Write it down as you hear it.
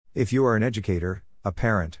If you are an educator, a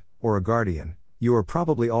parent, or a guardian, you are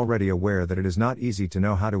probably already aware that it is not easy to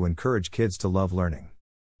know how to encourage kids to love learning.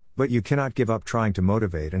 But you cannot give up trying to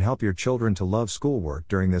motivate and help your children to love schoolwork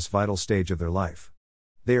during this vital stage of their life.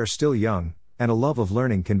 They are still young, and a love of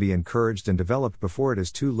learning can be encouraged and developed before it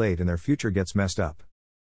is too late and their future gets messed up.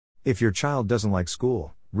 If your child doesn't like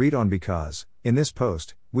school, read on, because, in this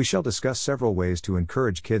post, we shall discuss several ways to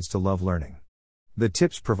encourage kids to love learning. The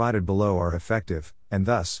tips provided below are effective, and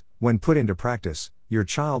thus, when put into practice, your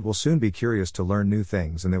child will soon be curious to learn new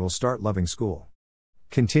things and they will start loving school.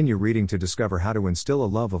 Continue reading to discover how to instill a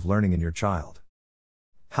love of learning in your child.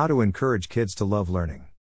 How to encourage kids to love learning.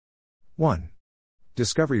 1.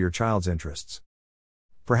 Discover your child's interests.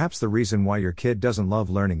 Perhaps the reason why your kid doesn't love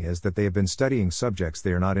learning is that they have been studying subjects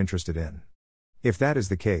they are not interested in. If that is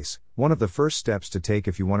the case, one of the first steps to take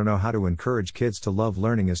if you want to know how to encourage kids to love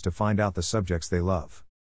learning is to find out the subjects they love.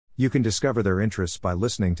 You can discover their interests by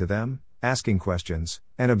listening to them, asking questions,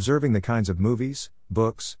 and observing the kinds of movies,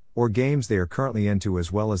 books, or games they are currently into,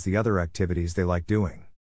 as well as the other activities they like doing.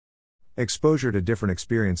 Exposure to different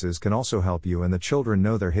experiences can also help you and the children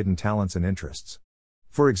know their hidden talents and interests.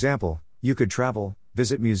 For example, you could travel,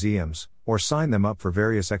 visit museums, or sign them up for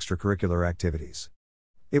various extracurricular activities.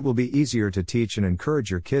 It will be easier to teach and encourage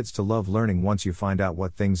your kids to love learning once you find out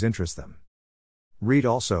what things interest them. Read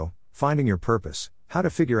also, Finding Your Purpose, How to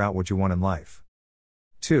Figure Out What You Want in Life.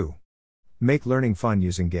 2. Make learning fun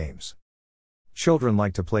using games. Children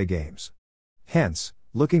like to play games. Hence,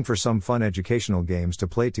 looking for some fun educational games to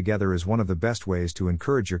play together is one of the best ways to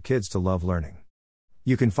encourage your kids to love learning.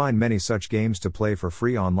 You can find many such games to play for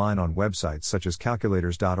free online on websites such as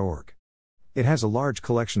calculators.org. It has a large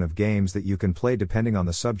collection of games that you can play depending on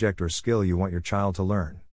the subject or skill you want your child to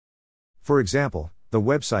learn. For example, the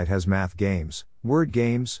website has math games, word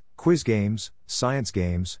games, quiz games, science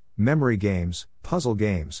games, memory games, puzzle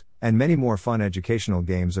games, and many more fun educational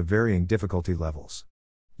games of varying difficulty levels.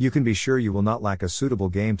 You can be sure you will not lack a suitable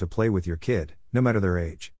game to play with your kid, no matter their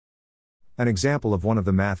age. An example of one of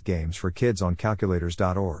the math games for kids on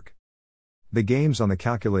calculators.org. The games on the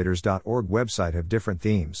calculators.org website have different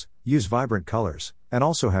themes, use vibrant colors, and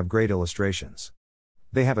also have great illustrations.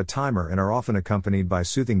 They have a timer and are often accompanied by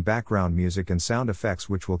soothing background music and sound effects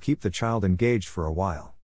which will keep the child engaged for a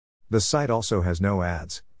while. The site also has no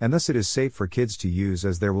ads, and thus it is safe for kids to use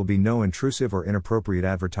as there will be no intrusive or inappropriate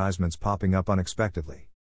advertisements popping up unexpectedly.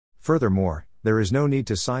 Furthermore, there is no need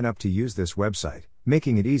to sign up to use this website,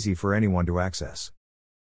 making it easy for anyone to access.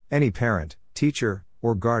 Any parent, teacher,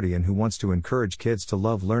 or guardian who wants to encourage kids to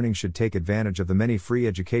love learning should take advantage of the many free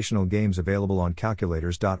educational games available on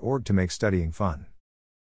calculators.org to make studying fun.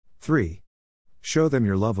 3. Show them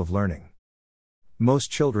your love of learning.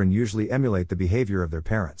 Most children usually emulate the behavior of their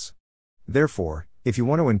parents. Therefore, if you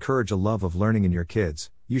want to encourage a love of learning in your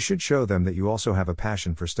kids, you should show them that you also have a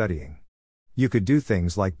passion for studying. You could do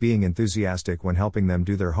things like being enthusiastic when helping them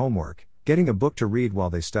do their homework, getting a book to read while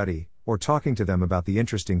they study, or talking to them about the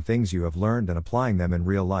interesting things you have learned and applying them in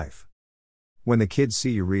real life. When the kids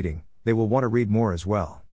see you reading, they will want to read more as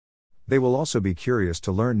well. They will also be curious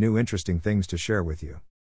to learn new interesting things to share with you.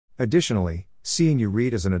 Additionally, seeing you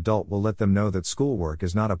read as an adult will let them know that schoolwork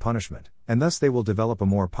is not a punishment, and thus they will develop a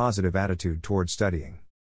more positive attitude towards studying.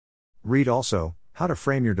 Read also, How to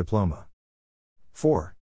Frame Your Diploma.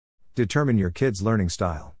 4. Determine your kid's learning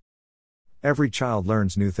style. Every child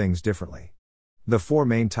learns new things differently. The 4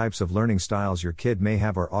 main types of learning styles your kid may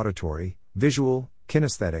have are auditory, visual,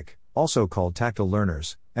 kinesthetic, also called tactile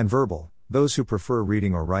learners, and verbal, those who prefer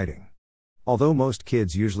reading or writing. Although most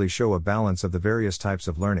kids usually show a balance of the various types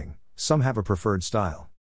of learning, some have a preferred style.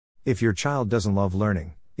 If your child doesn't love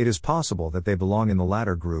learning, it is possible that they belong in the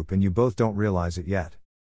latter group and you both don't realize it yet.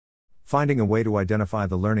 Finding a way to identify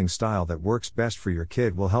the learning style that works best for your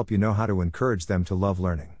kid will help you know how to encourage them to love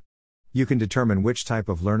learning. You can determine which type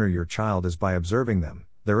of learner your child is by observing them,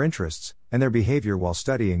 their interests, and their behavior while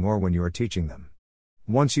studying or when you are teaching them.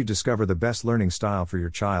 Once you discover the best learning style for your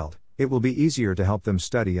child, it will be easier to help them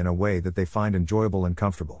study in a way that they find enjoyable and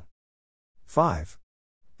comfortable. 5.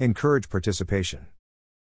 Encourage participation.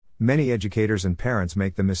 Many educators and parents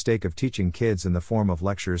make the mistake of teaching kids in the form of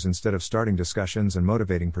lectures instead of starting discussions and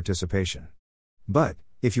motivating participation. But,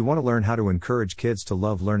 if you want to learn how to encourage kids to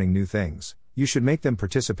love learning new things, you should make them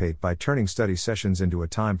participate by turning study sessions into a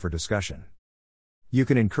time for discussion. You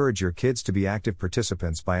can encourage your kids to be active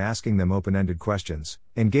participants by asking them open-ended questions,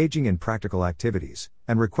 engaging in practical activities,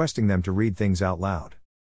 and requesting them to read things out loud.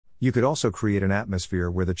 You could also create an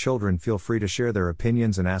atmosphere where the children feel free to share their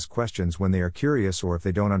opinions and ask questions when they are curious or if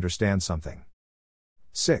they don't understand something.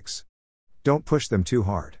 6. Don't push them too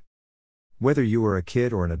hard. Whether you are a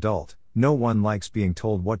kid or an adult, no one likes being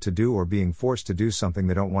told what to do or being forced to do something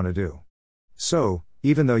they don't want to do. So,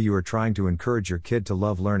 even though you are trying to encourage your kid to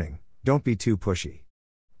love learning, don't be too pushy.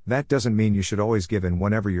 That doesn't mean you should always give in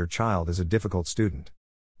whenever your child is a difficult student.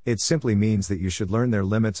 It simply means that you should learn their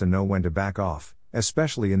limits and know when to back off,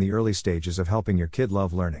 especially in the early stages of helping your kid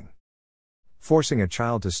love learning. Forcing a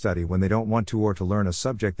child to study when they don't want to or to learn a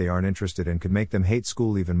subject they aren't interested in could make them hate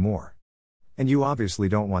school even more. And you obviously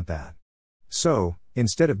don't want that. So,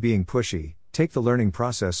 instead of being pushy, take the learning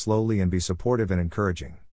process slowly and be supportive and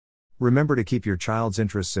encouraging. Remember to keep your child's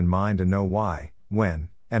interests in mind and know why, when,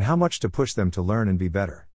 and how much to push them to learn and be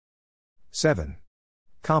better. 7.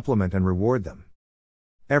 Compliment and reward them.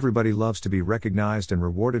 Everybody loves to be recognized and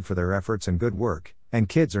rewarded for their efforts and good work, and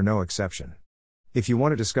kids are no exception. If you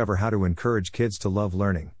want to discover how to encourage kids to love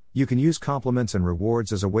learning, you can use compliments and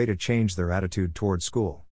rewards as a way to change their attitude toward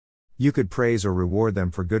school. You could praise or reward them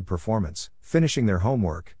for good performance, finishing their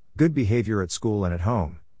homework, good behavior at school and at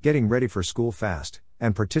home, getting ready for school fast,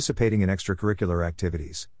 and participating in extracurricular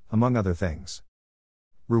activities, among other things.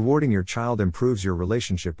 Rewarding your child improves your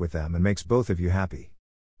relationship with them and makes both of you happy.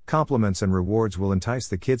 Compliments and rewards will entice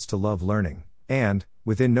the kids to love learning, and,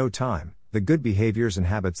 within no time, the good behaviors and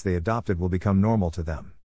habits they adopted will become normal to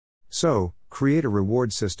them. So, create a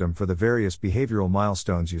reward system for the various behavioral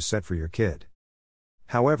milestones you set for your kid.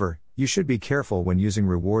 However, you should be careful when using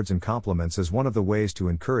rewards and compliments as one of the ways to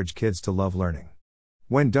encourage kids to love learning.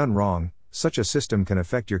 When done wrong, such a system can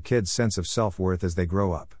affect your kid's sense of self-worth as they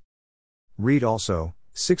grow up. Read also,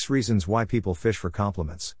 6 Reasons Why People Fish for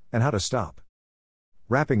Compliments, and How to Stop.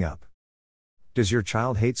 Wrapping up. Does your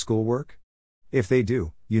child hate schoolwork? If they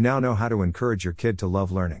do, you now know how to encourage your kid to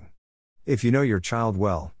love learning. If you know your child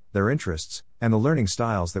well, their interests, and the learning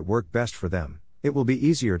styles that work best for them, it will be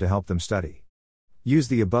easier to help them study. Use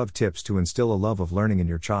the above tips to instill a love of learning in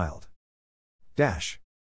your child.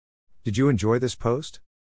 Did you enjoy this post?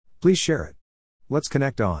 Please share it. Let's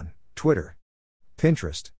connect on Twitter,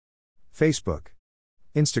 Pinterest, Facebook,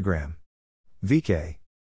 Instagram, VK.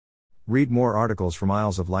 Read more articles from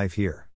Isles of Life here.